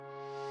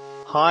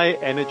High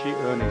energy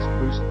earnings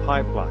boost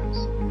pipelines,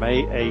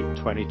 May 8,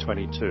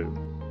 2022.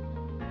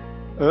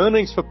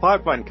 Earnings for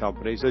pipeline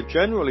companies are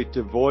generally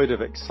devoid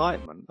of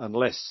excitement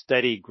unless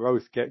steady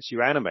growth gets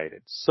you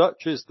animated,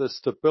 such is the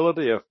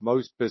stability of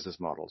most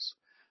business models.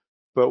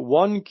 But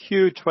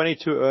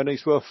 1Q22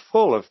 earnings were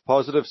full of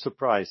positive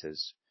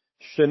surprises.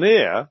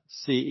 Cheniere,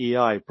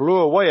 CEI, blew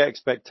away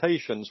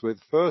expectations with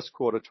first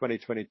quarter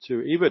 2022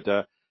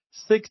 EBITDA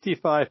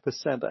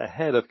 65%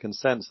 ahead of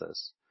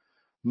consensus.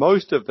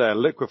 Most of their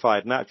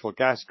liquefied natural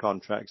gas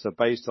contracts are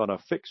based on a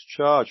fixed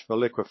charge for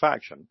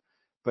liquefaction,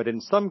 but in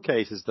some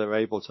cases they're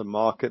able to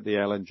market the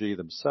LNG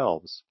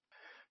themselves.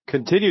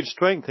 Continued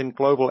strength in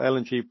global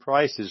LNG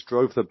prices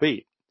drove the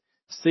beat.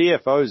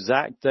 CFO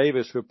Zach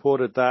Davis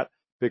reported that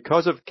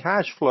because of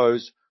cash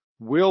flows,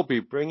 we'll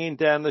be bringing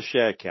down the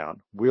share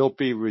count, we'll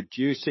be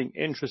reducing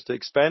interest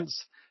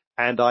expense,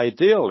 and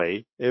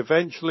ideally,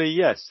 eventually,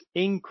 yes,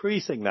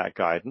 increasing that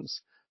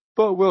guidance,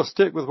 but we'll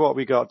stick with what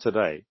we got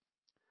today.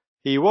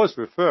 He was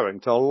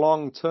referring to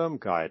long-term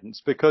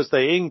guidance because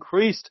they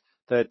increased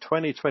their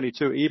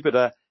 2022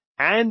 EBITDA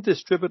and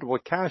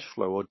distributable cash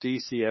flow, or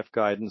DCF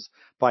guidance,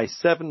 by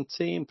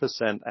 17%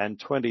 and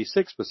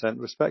 26%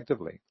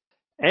 respectively.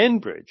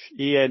 Enbridge,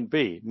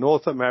 ENB,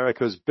 North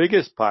America's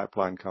biggest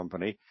pipeline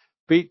company,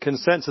 beat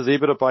consensus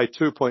EBITDA by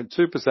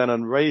 2.2%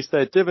 and raised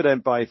their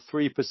dividend by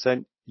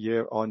 3%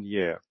 year on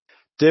year.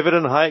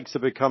 Dividend hikes are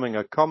becoming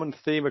a common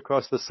theme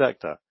across the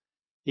sector.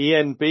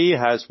 ENB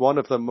has one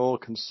of the more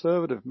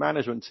conservative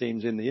management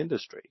teams in the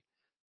industry.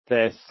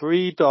 Their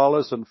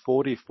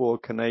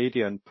 $3.44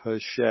 Canadian per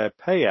share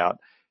payout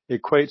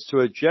equates to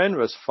a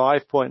generous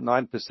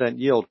 5.9%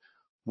 yield,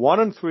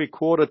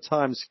 1.75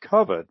 times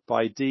covered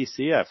by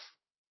DCF.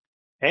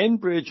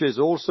 Enbridge is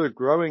also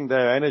growing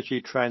their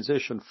energy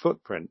transition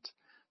footprint.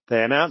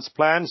 They announced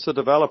plans to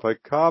develop a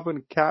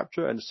carbon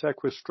capture and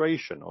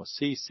sequestration, or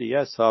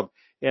CCS hub,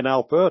 in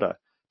Alberta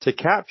to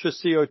capture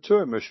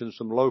CO2 emissions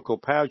from local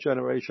power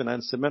generation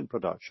and cement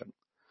production.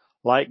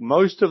 Like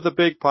most of the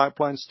big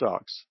pipeline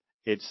stocks,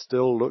 it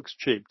still looks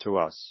cheap to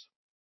us.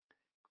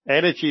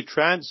 Energy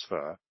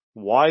Transfer,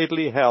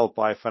 widely held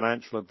by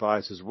financial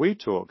advisors we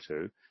talk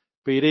to,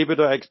 beat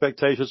EBITDA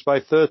expectations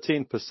by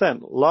 13%,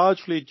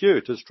 largely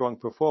due to strong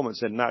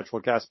performance in natural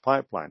gas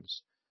pipelines.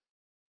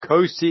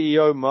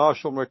 Co-CEO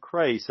Marshall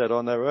McRae said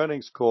on their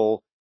earnings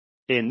call,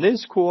 "In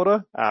this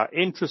quarter, our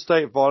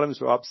intrastate volumes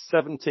were up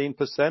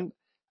 17%,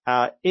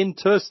 our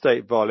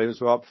interstate volumes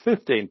were up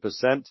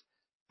 15%,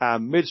 our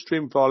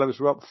midstream volumes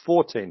were up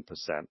 14%.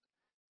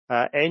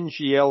 Our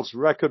NGL's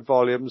record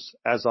volumes,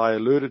 as I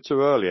alluded to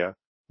earlier,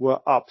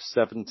 were up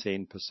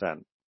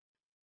 17%.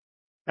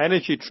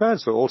 Energy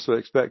Transfer also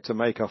expect to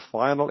make a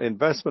final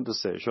investment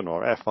decision,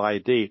 or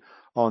FID,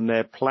 on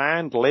their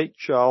planned Lake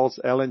Charles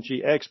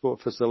LNG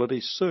export facility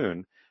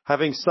soon,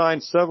 having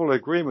signed several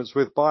agreements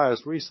with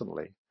buyers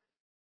recently.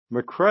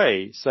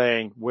 McRae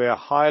saying, "We're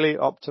highly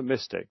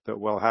optimistic that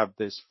we'll have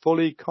this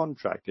fully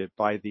contracted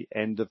by the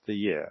end of the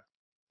year."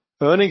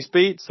 Earnings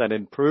beats and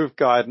improved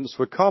guidance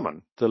were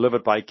common,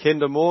 delivered by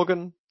Kinder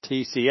Morgan,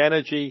 TC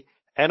Energy,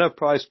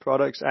 Enterprise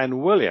Products,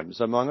 and Williams,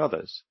 among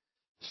others.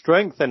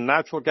 Strength in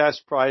natural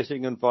gas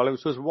pricing and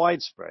volumes was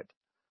widespread.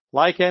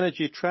 Like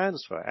Energy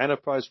Transfer,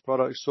 Enterprise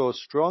Products saw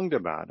strong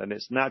demand in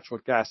its natural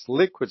gas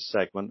liquids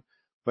segment,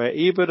 where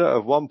EBITDA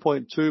of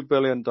 $1.2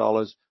 billion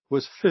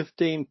was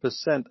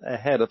 15%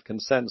 ahead of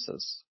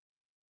consensus.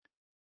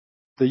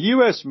 The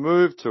U.S.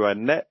 moved to a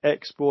net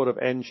export of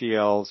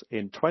NGLs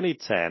in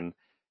 2010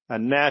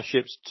 and now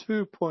ships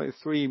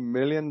 2.3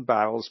 million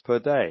barrels per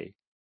day.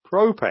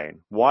 Propane,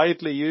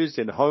 widely used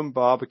in home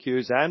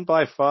barbecues and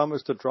by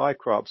farmers to dry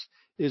crops,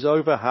 is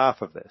over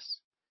half of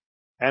this.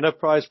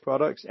 Enterprise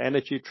Products,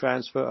 Energy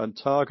Transfer, and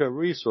Targa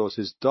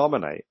Resources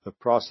dominate the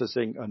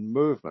processing and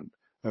movement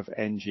of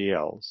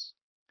NGLs.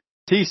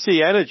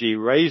 TC Energy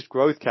raised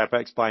growth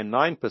capex by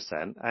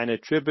 9% and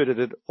attributed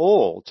it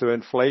all to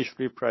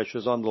inflationary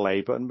pressures on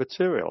labor and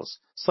materials,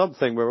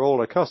 something we're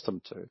all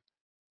accustomed to.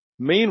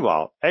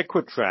 Meanwhile,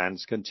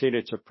 Equitrans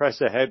continued to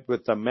press ahead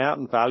with the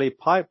Mountain Valley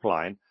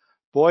Pipeline,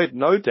 buoyed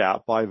no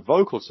doubt by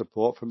vocal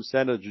support from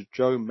Senator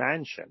Joe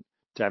Manchin,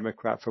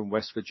 Democrat from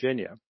West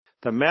Virginia.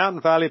 The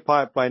Mountain Valley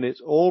Pipeline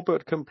is all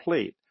but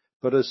complete,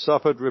 but has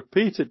suffered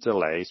repeated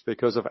delays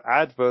because of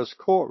adverse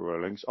court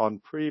rulings on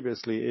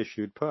previously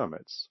issued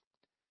permits.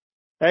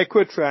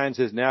 Equitrans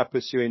is now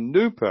pursuing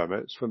new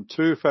permits from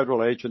 2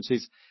 federal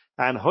agencies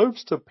and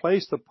hopes to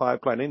place the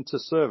pipeline into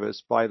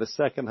service by the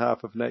second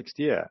half of next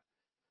year.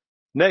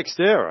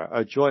 NextEra,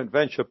 a joint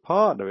venture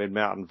partner in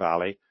Mountain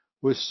Valley,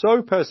 was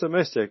so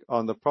pessimistic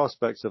on the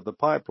prospects of the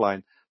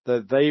pipeline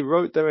that they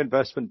wrote their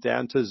investment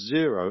down to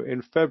zero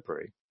in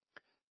February.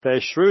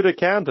 Their shrewd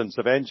accountants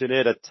have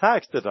engineered a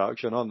tax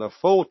deduction on the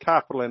full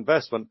capital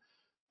investment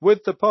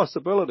with the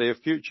possibility of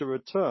future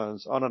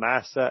returns on an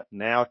asset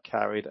now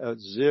carried at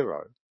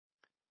zero.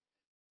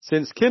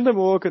 Since Kinder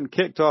Morgan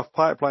kicked off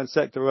pipeline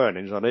sector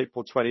earnings on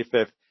April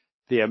 25th,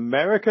 the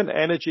American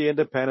Energy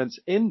Independence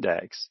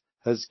Index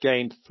has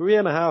gained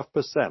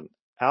 3.5%,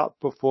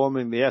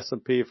 outperforming the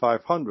S&P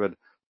 500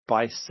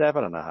 by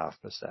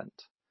 7.5%.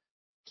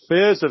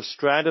 Fears of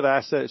stranded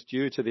assets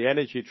due to the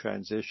energy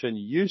transition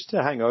used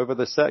to hang over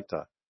the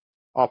sector.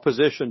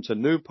 Opposition to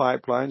new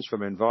pipelines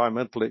from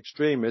environmental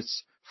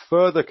extremists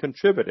further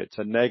contributed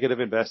to negative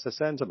investor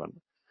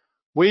sentiment.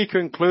 We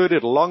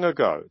concluded long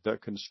ago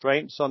that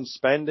constraints on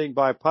spending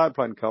by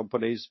pipeline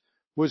companies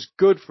was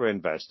good for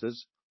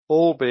investors,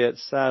 albeit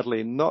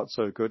sadly not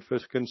so good for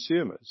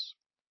consumers.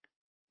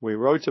 We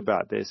wrote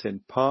about this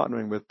in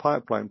Partnering with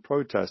Pipeline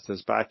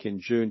Protesters back in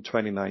June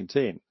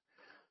 2019.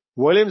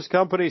 Williams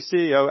Company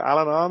CEO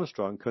Alan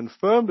Armstrong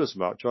confirmed as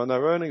much on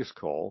their earnings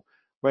call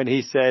when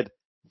he said,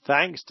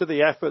 "Thanks to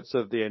the efforts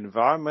of the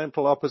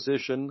environmental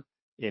opposition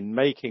in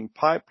making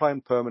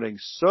pipeline permitting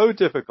so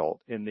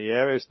difficult in the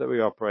areas that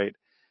we operate,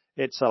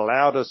 it's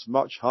allowed us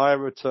much higher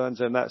returns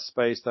in that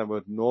space than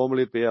would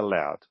normally be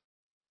allowed."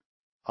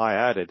 I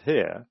added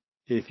here,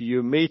 if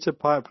you meet a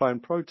pipeline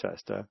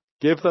protester,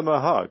 give them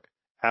a hug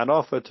and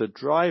offer to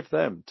drive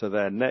them to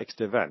their next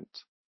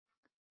event.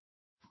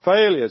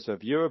 Failures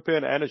of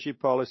European energy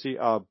policy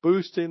are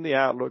boosting the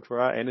outlook for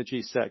our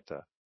energy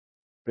sector.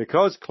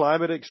 Because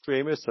climate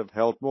extremists have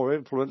held more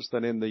influence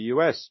than in the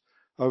US,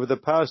 over the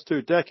past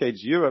 2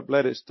 decades, Europe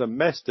let its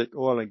domestic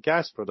oil and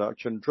gas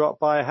production drop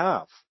by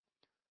half.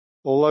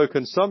 Although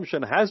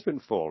consumption has been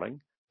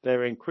falling,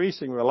 their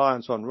increasing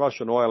reliance on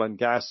Russian oil and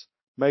gas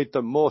made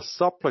them more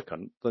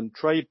supplicant than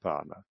trade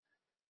partner.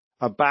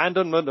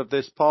 Abandonment of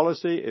this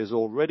policy is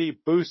already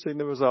boosting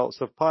the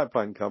results of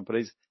pipeline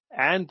companies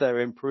and their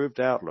improved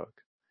outlook.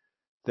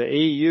 The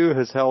EU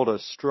has held a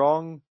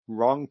strong,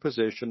 wrong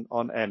position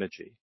on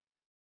energy.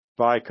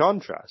 By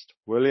contrast,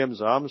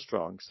 Williams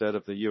Armstrong said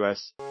of the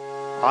US,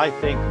 "I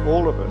think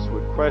all of us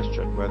would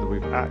question whether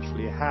we've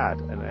actually had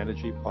an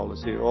energy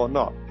policy or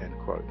not," end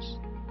quotes.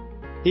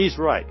 He's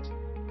right.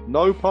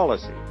 No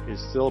policy is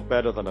still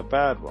better than a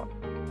bad one,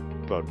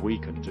 but we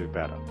can do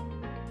better.